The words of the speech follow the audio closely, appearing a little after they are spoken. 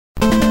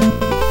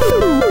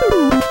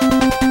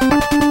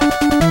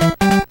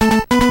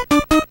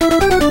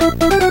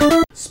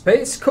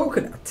Space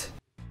Coconut.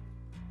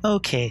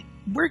 Okay,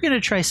 we're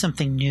gonna try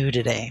something new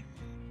today.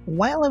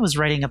 While I was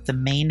writing up the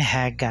main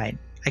hag guide,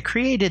 I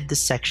created this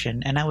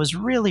section and I was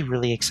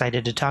really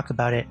excited to talk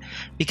about it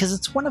because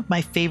it's one of my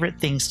favorite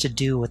things to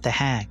do with the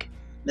hag.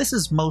 This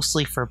is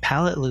mostly for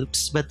pallet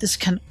loops, but this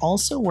can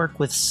also work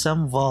with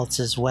some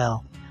vaults as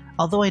well,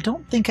 although I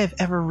don't think I've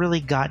ever really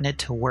gotten it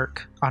to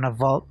work on a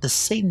vault the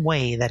same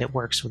way that it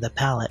works with a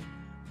pallet.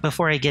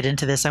 Before I get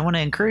into this, I want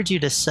to encourage you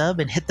to sub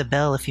and hit the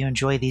bell if you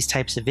enjoy these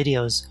types of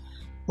videos.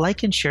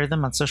 Like and share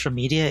them on social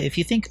media if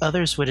you think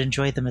others would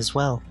enjoy them as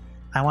well.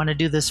 I want to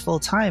do this full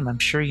time, I'm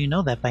sure you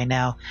know that by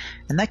now,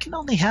 and that can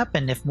only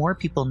happen if more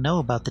people know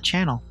about the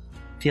channel.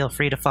 Feel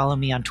free to follow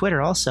me on Twitter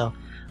also.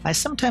 I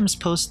sometimes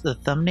post the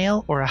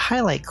thumbnail or a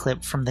highlight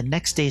clip from the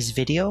next day's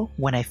video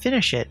when I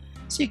finish it,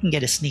 so you can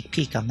get a sneak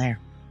peek on there.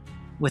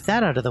 With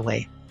that out of the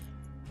way,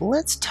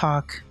 let's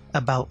talk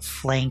about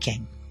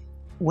flanking.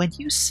 When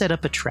you set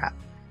up a trap,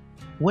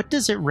 what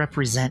does it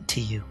represent to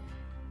you?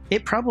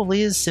 It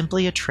probably is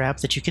simply a trap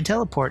that you can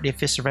teleport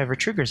if a survivor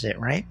triggers it,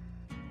 right?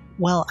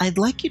 Well, I'd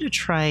like you to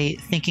try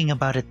thinking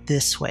about it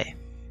this way.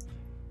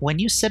 When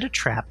you set a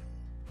trap,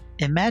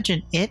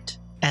 imagine it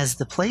as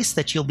the place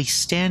that you'll be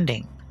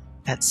standing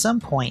at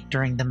some point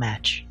during the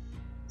match.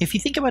 If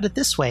you think about it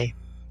this way,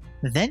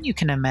 then you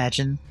can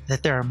imagine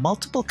that there are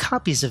multiple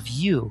copies of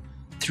you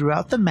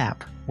throughout the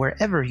map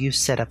wherever you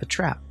set up a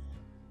trap.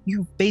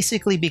 You've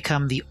basically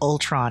become the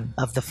Ultron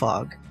of the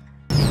fog.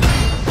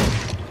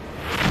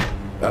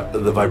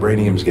 The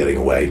vibranium's getting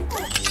away.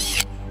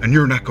 And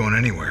you're not going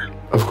anywhere.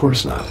 Of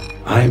course not.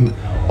 I'm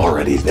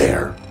already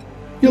there.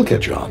 You'll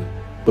catch on.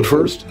 But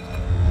first,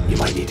 you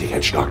might need to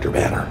catch Dr.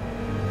 Banner.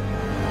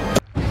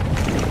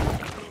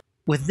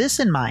 With this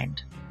in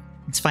mind,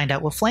 let's find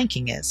out what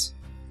flanking is.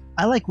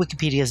 I like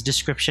Wikipedia's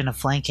description of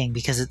flanking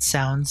because it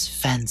sounds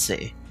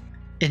fancy.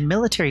 In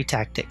military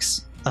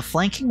tactics, a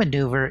flanking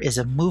maneuver is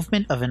a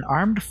movement of an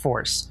armed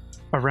force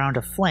around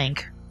a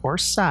flank or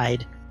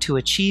side to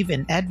achieve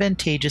an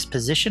advantageous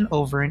position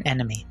over an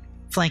enemy.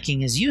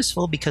 Flanking is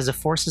useful because a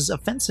force's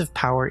offensive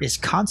power is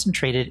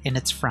concentrated in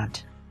its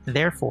front.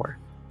 Therefore,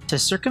 to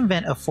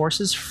circumvent a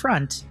force's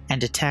front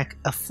and attack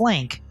a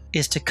flank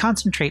is to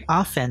concentrate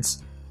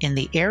offense in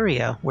the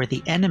area where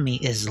the enemy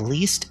is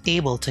least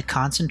able to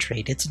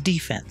concentrate its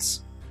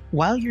defense.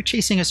 While you're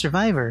chasing a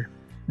survivor,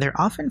 they're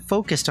often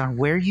focused on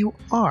where you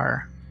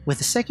are, with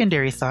a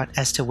secondary thought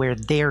as to where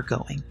they're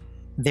going.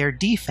 Their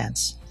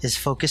defense is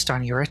focused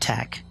on your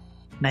attack.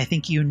 And I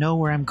think you know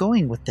where I'm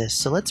going with this,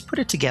 so let's put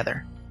it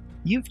together.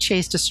 You've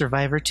chased a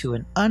survivor to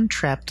an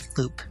untrapped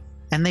loop,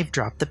 and they've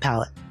dropped the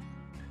pallet.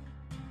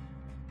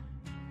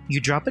 You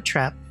drop a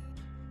trap.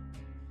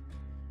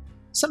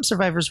 Some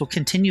survivors will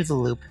continue the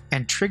loop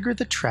and trigger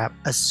the trap,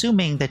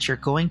 assuming that you're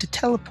going to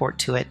teleport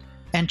to it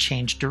and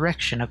change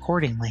direction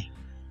accordingly.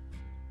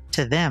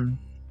 To them,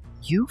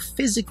 you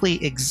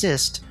physically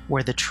exist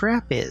where the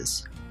trap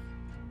is,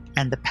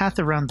 and the path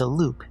around the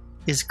loop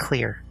is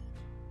clear.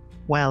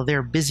 While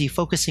they're busy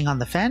focusing on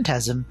the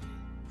phantasm,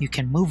 you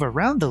can move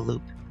around the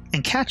loop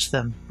and catch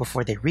them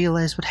before they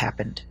realize what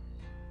happened.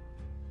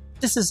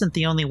 This isn't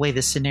the only way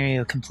this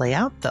scenario can play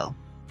out, though.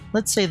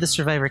 Let's say the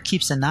survivor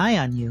keeps an eye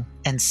on you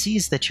and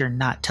sees that you're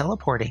not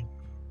teleporting.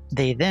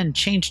 They then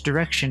change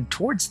direction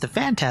towards the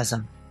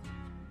phantasm.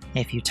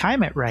 If you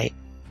time it right,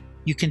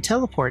 you can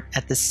teleport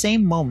at the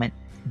same moment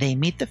they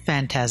meet the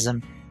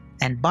phantasm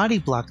and body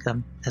block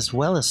them as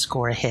well as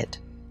score a hit.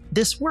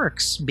 This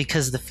works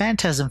because the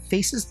phantasm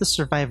faces the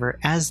survivor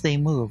as they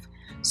move,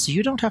 so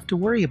you don't have to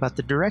worry about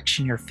the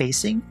direction you're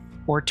facing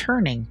or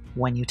turning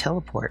when you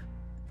teleport.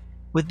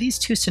 With these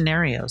two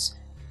scenarios,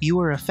 you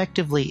are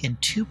effectively in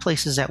two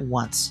places at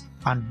once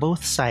on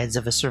both sides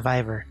of a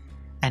survivor,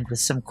 and with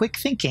some quick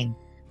thinking,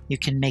 you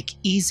can make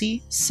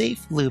easy,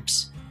 safe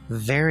loops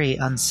very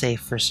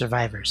unsafe for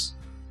survivors.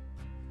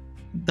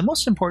 The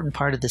most important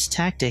part of this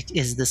tactic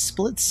is the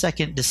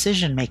split-second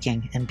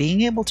decision-making and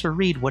being able to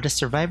read what a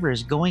survivor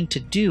is going to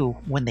do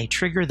when they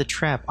trigger the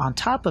trap, on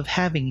top of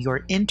having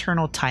your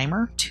internal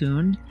timer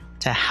tuned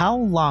to how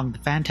long the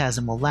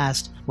phantasm will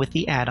last with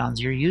the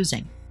add-ons you're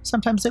using.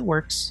 Sometimes it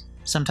works,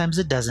 sometimes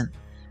it doesn't,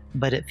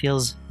 but it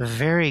feels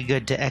very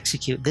good to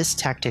execute this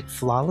tactic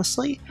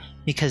flawlessly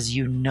because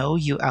you know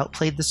you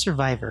outplayed the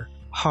survivor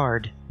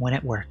hard when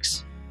it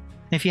works.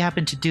 If you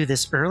happen to do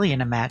this early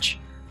in a match,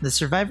 the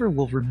survivor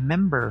will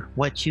remember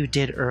what you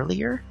did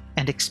earlier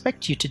and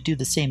expect you to do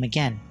the same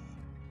again.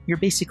 You're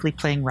basically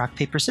playing rock,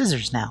 paper,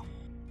 scissors now.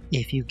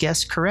 If you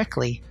guess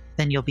correctly,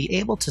 then you'll be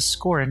able to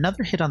score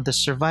another hit on the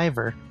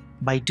survivor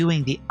by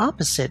doing the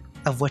opposite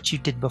of what you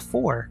did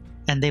before,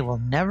 and they will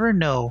never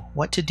know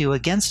what to do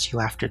against you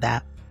after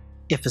that.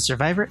 If a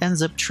survivor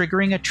ends up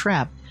triggering a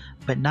trap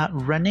but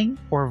not running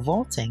or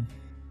vaulting,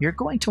 you're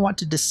going to want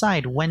to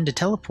decide when to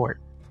teleport,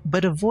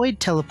 but avoid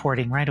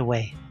teleporting right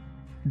away.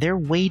 They're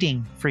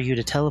waiting for you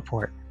to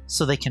teleport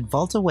so they can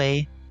vault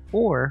away,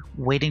 or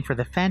waiting for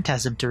the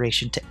phantasm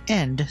duration to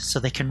end so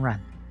they can run.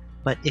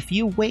 But if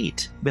you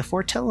wait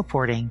before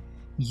teleporting,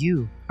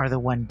 you are the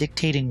one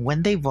dictating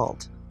when they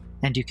vault,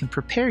 and you can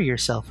prepare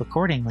yourself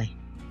accordingly.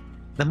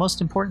 The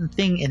most important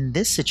thing in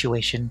this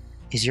situation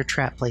is your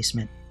trap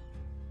placement.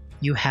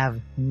 You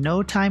have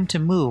no time to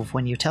move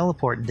when you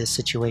teleport in this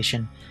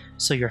situation,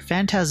 so your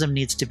phantasm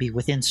needs to be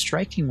within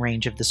striking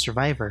range of the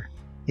survivor.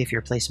 If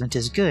your placement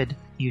is good,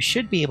 you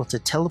should be able to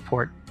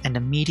teleport and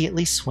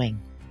immediately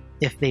swing.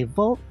 If they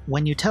vault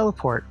when you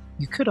teleport,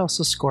 you could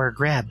also score a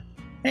grab,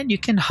 and you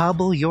can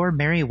hobble your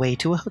merry way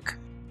to a hook.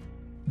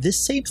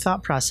 This same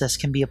thought process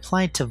can be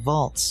applied to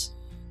vaults,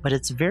 but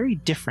it's very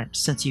different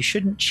since you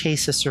shouldn't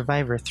chase a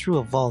survivor through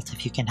a vault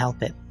if you can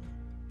help it.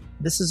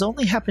 This has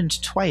only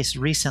happened twice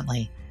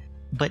recently,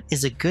 but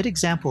is a good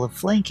example of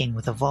flanking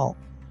with a vault.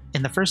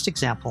 In the first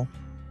example,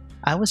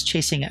 I was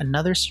chasing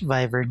another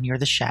survivor near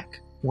the shack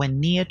when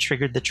Nia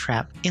triggered the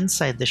trap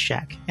inside the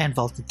shack and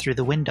vaulted through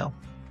the window.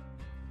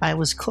 I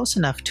was close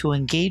enough to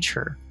engage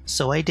her,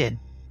 so I did.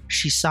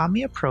 She saw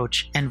me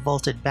approach and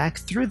vaulted back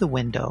through the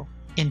window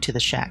into the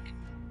shack.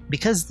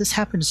 Because this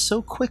happened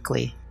so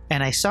quickly,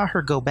 and I saw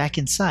her go back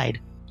inside,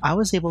 I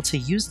was able to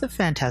use the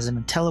phantasm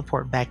and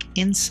teleport back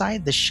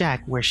inside the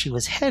shack where she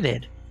was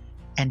headed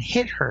and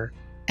hit her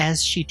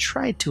as she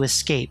tried to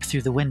escape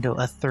through the window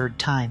a third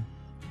time.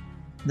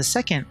 The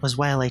second was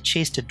while I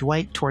chased a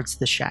Dwight towards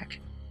the shack.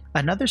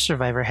 Another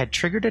survivor had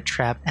triggered a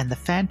trap and the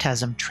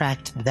phantasm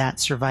tracked that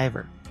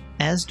survivor.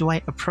 As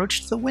Dwight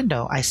approached the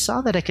window, I saw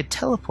that I could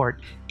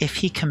teleport if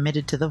he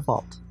committed to the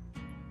vault,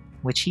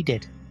 which he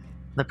did.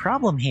 The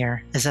problem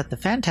here is that the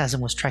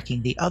phantasm was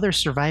tracking the other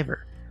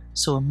survivor,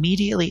 so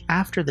immediately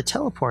after the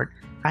teleport,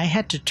 I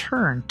had to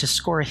turn to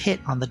score a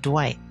hit on the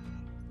Dwight.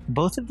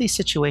 Both of these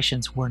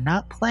situations were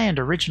not planned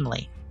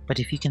originally, but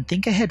if you can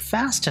think ahead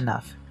fast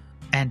enough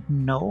and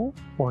know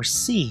or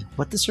see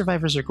what the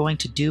survivors are going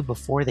to do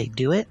before they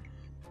do it,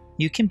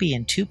 you can be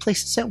in two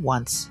places at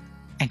once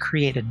and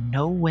create a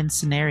no-win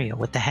scenario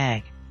with the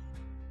Hag.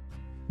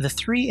 The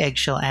 3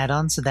 eggshell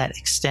add-ons that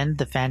extend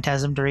the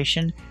phantasm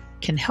duration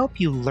can help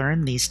you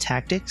learn these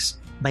tactics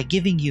by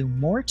giving you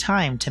more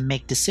time to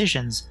make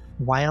decisions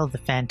while the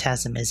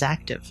phantasm is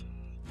active.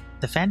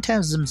 The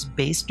phantasm's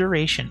base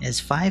duration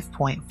is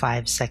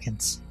 5.5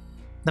 seconds.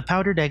 The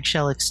powdered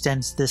eggshell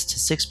extends this to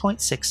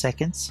 6.6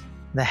 seconds,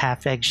 the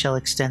half eggshell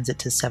extends it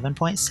to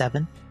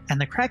 7.7, and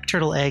the cracked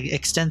turtle egg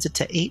extends it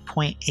to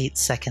 8.8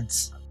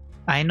 seconds.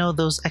 I know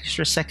those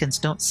extra seconds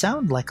don't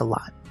sound like a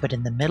lot, but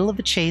in the middle of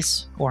a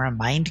chase or a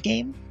mind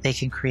game, they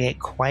can create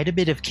quite a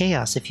bit of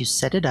chaos if you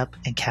set it up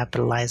and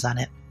capitalize on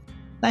it.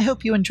 I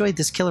hope you enjoyed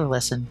this killer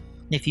lesson.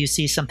 If you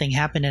see something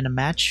happen in a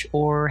match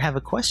or have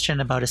a question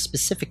about a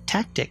specific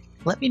tactic,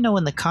 let me know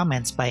in the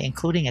comments by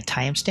including a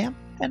timestamp,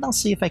 and I'll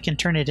see if I can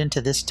turn it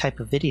into this type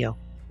of video.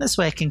 This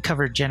way I can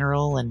cover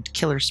general and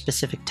killer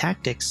specific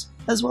tactics,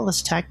 as well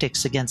as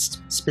tactics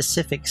against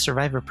specific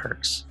survivor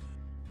perks.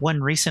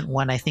 One recent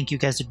one I think you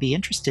guys would be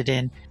interested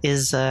in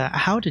is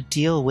how to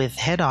deal with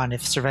head-on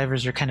if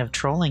survivors are kind of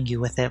trolling you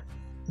with it.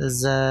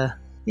 There's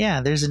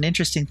an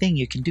interesting thing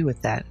you can do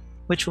with that,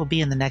 which will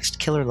be in the next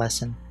killer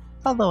lesson,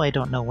 although I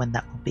don't know when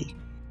that will be.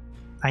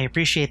 I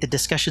appreciate the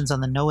discussions on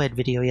the NOED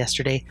video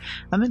yesterday.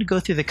 I'm going to go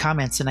through the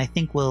comments and I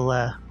think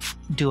we'll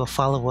do a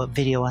follow-up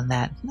video on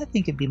that. I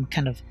think it'd be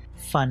kind of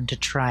fun to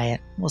try it.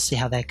 We'll see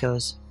how that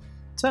goes.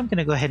 So I'm going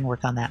to go ahead and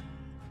work on that.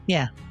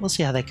 Yeah, we'll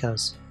see how that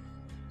goes.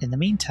 In the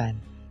meantime,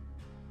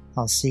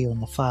 I'll see you in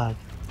the fog.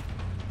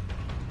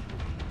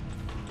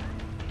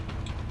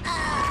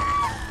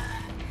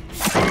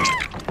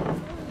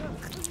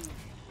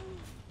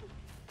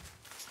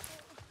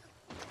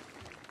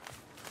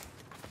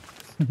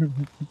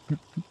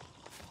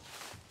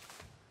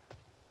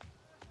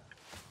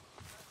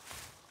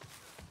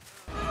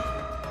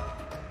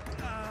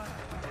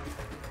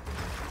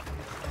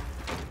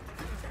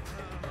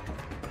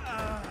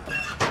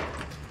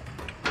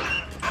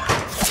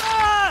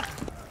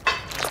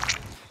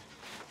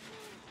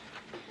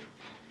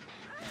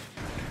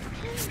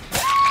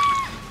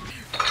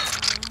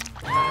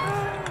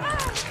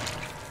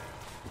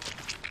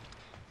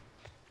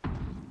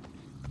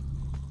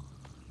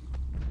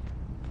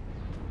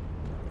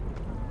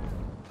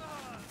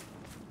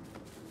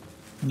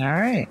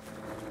 Alright,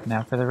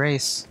 now for the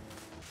race.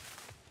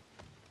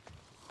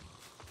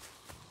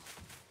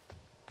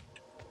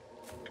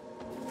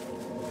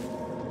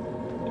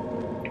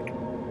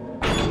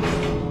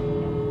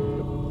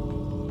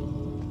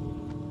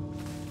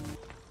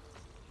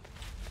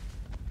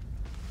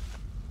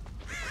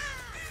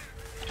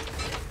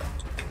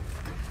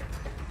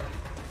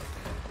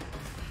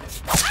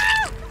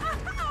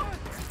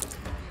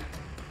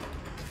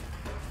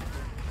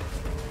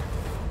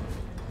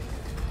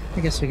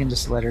 I guess we can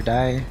just let her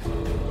die.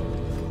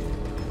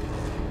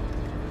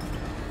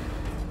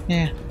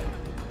 Yeah.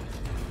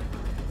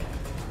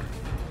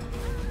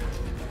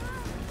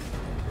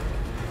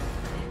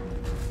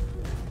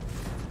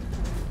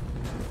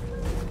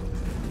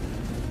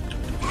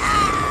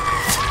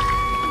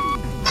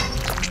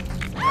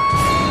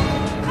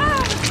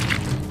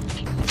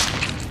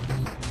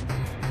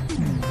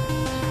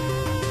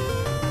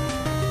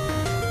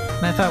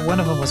 And I thought one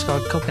of them was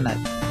called Coconut.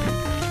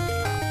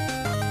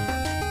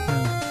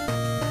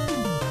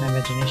 My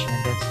imagination,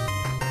 I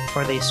guess.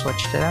 Or they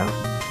switched it out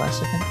last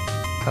second?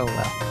 Oh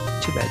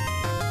well, too bad.